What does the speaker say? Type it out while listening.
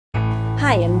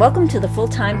Hi, and welcome to the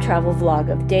full-time travel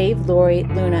vlog of Dave, Lori,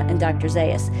 Luna, and Dr.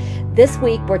 Zayas. This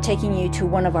week, we're taking you to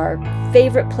one of our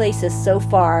favorite places so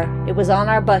far. It was on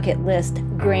our bucket list,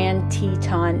 Grand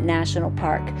Teton National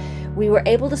Park. We were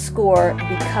able to score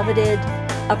the coveted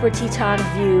Upper Teton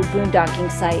View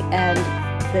boondocking site, and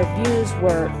the views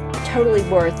were totally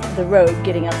worth the road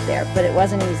getting up there, but it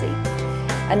wasn't easy.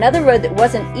 Another road that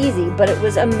wasn't easy, but it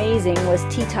was amazing, was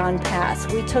Teton Pass.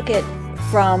 We took it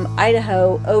from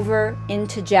Idaho over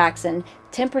into Jackson,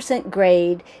 10%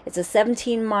 grade. It's a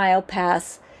 17-mile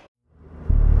pass.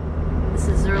 This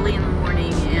is early in the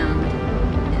morning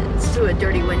and it's through a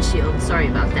dirty windshield. Sorry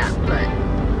about that,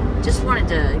 but just wanted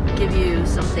to give you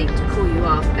something to cool you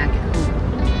off back at home.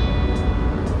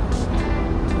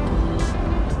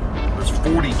 It was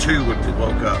 42 when we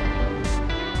woke up.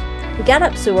 We got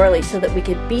up so early so that we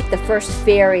could beat the first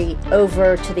ferry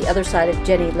over to the other side of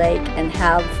Jenny Lake and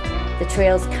have the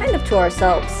trails kind of to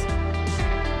ourselves.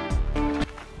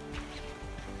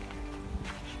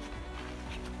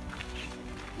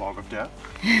 Log of death?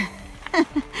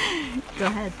 Go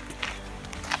ahead.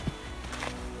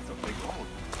 It's a big log.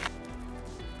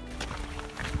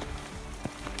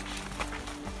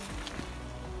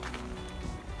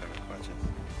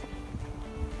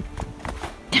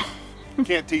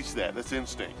 Can't teach that. That's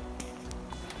instinct.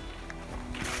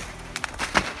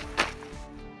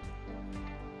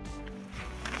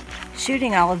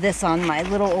 Shooting all of this on my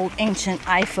little old ancient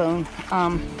iPhone.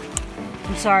 I'm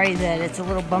sorry that it's a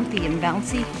little bumpy and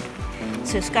bouncy.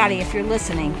 So Scotty, if you're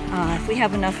listening, if we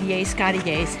have enough yay Scotty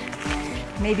yays,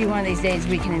 maybe one of these days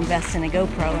we can invest in a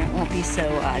GoPro and it won't be so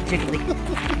jiggly.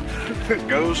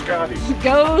 Go Scotty.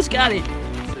 Go Scotty.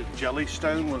 The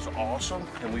Jellystone was awesome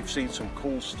and we've seen some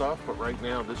cool stuff, but right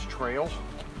now this trail,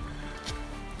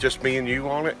 just me and you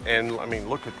on it, and I mean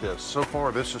look at this. So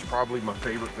far this is probably my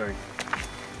favorite thing.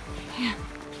 Yeah.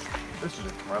 This is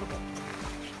incredible.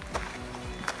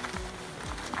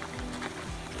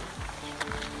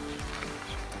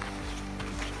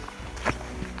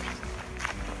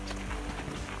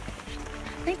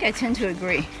 I think I tend to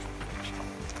agree.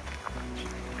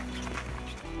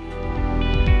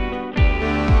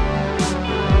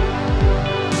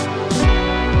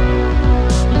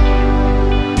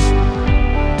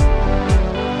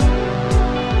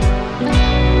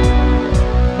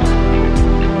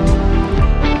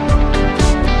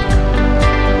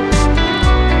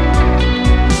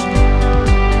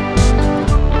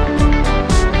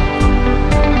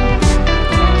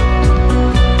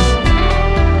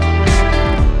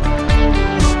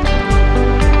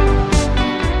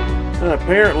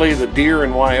 Apparently the deer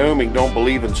in Wyoming don't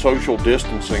believe in social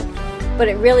distancing. But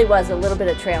it really was a little bit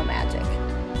of trail magic.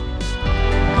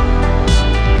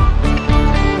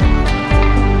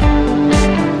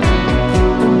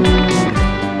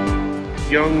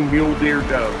 Young mule deer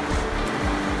doe,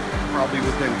 probably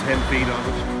within 10 feet of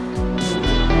us.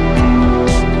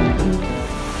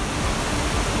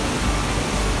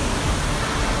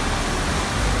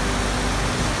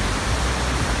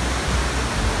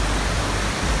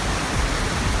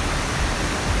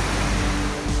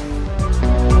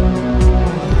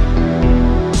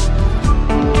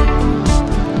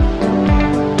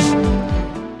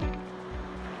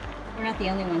 The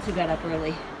only ones who got up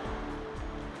early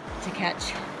to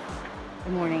catch the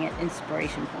morning at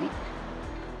Inspiration Point.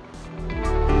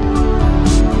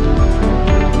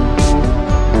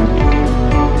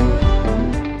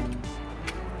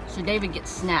 So David gets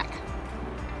snack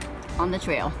on the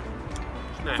trail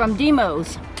from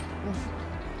Demo's.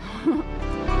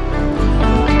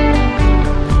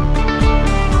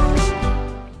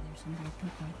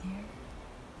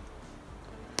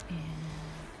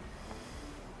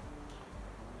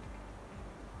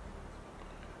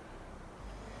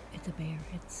 It's a bear.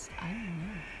 I don't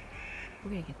know. We're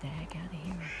gonna get the heck out of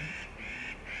here, I think.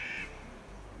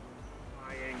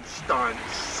 Flying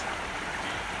stunts.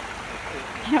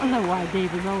 I don't know why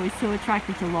Dave is always so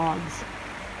attracted to logs.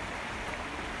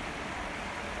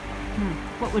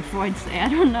 What would Freud say? I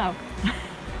don't know.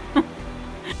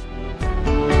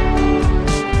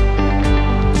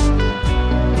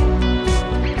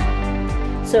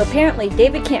 So apparently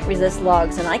David can't resist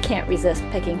logs and I can't resist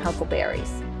picking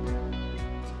huckleberries.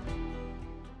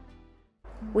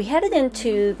 We headed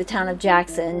into the town of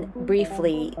Jackson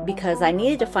briefly because I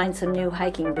needed to find some new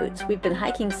hiking boots. We've been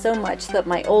hiking so much that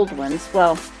my old ones,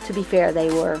 well, to be fair,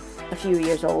 they were a few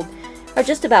years old, are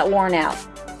just about worn out.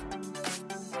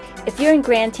 If you're in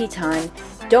Grand Teton,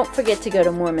 don't forget to go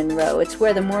to Mormon Row. It's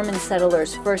where the Mormon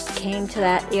settlers first came to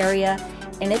that area,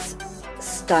 and it's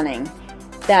stunning.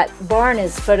 That barn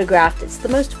is photographed. It's the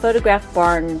most photographed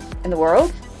barn in the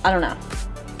world. I don't know.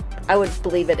 I would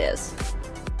believe it is.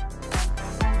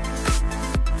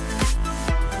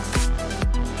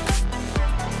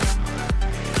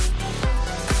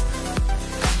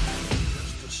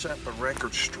 set the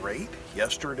record straight.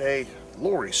 Yesterday,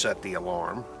 Lori set the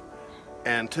alarm.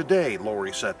 And today,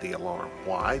 Lori set the alarm.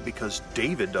 Why? Because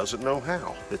David doesn't know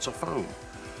how. It's a phone.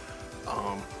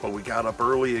 But we got up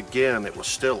early again. It was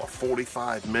still a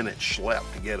 45-minute schlep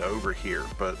to get over here.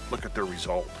 But look at the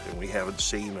result. And we haven't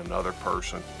seen another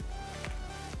person.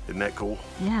 Isn't that cool?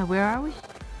 Yeah, where are we?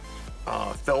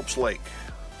 Phelps Lake,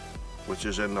 which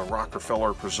is in the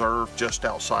Rockefeller Preserve just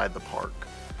outside the park.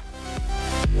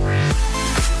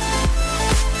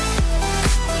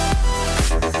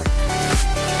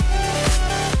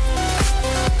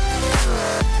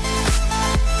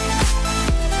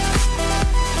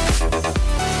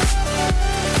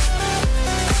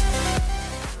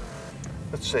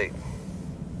 Let's see,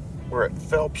 we're at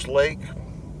Phelps Lake.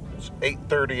 It's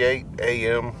 8:38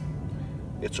 a.m.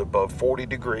 It's above 40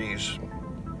 degrees.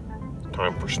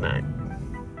 Time for snack.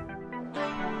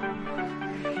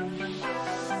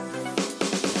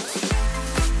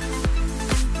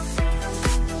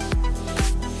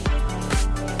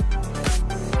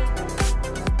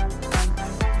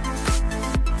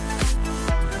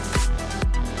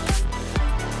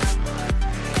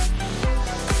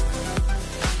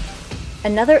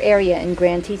 Another area in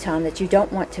Grand Teton that you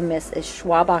don't want to miss is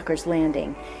Schwabacher's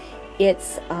Landing.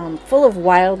 It's full of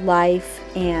wildlife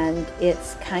and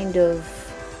it's kind of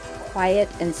quiet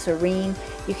and serene.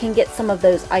 You can get some of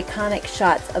those iconic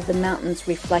shots of the mountains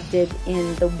reflected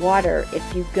in the water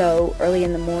if you go early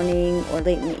in the morning or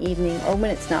late in the evening or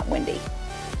when it's not windy.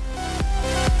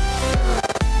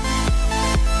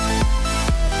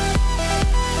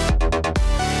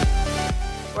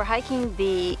 We're hiking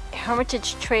the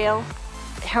Hermitage Trail,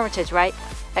 Hermitage, right?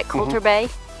 At Coulter Bay.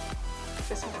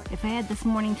 If I had this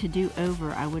morning to do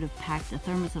over, I would have packed a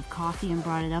thermos of coffee and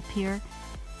brought it up here.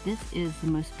 This is the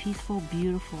most peaceful,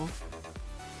 beautiful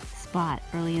spot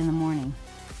early in the morning.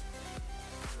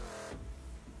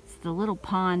 It's the little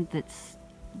pond that's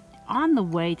on the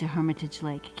way to Hermitage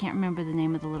Lake. I can't remember the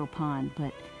name of the little pond,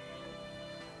 but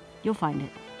you'll find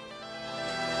it.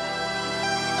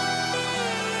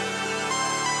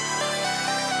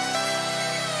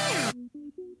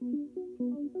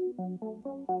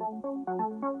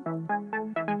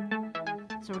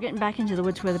 So we're getting back into the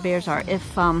woods where the bears are.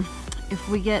 If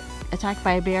we get attacked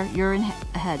by a bear, you're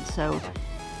ahead. So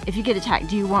if you get attacked,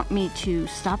 do you want me to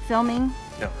stop filming?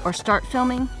 Yeah. Or start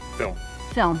filming? Film.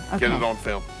 Film, okay. Get it on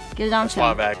film. Get it on That's film.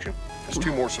 live action. That's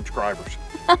 2 more subscribers.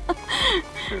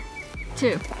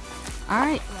 2. All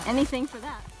right, anything for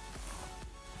that.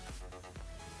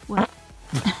 What?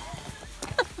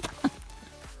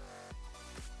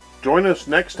 Join us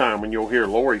next time when you'll hear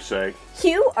Lori say,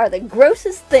 You are the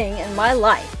grossest thing in my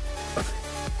life.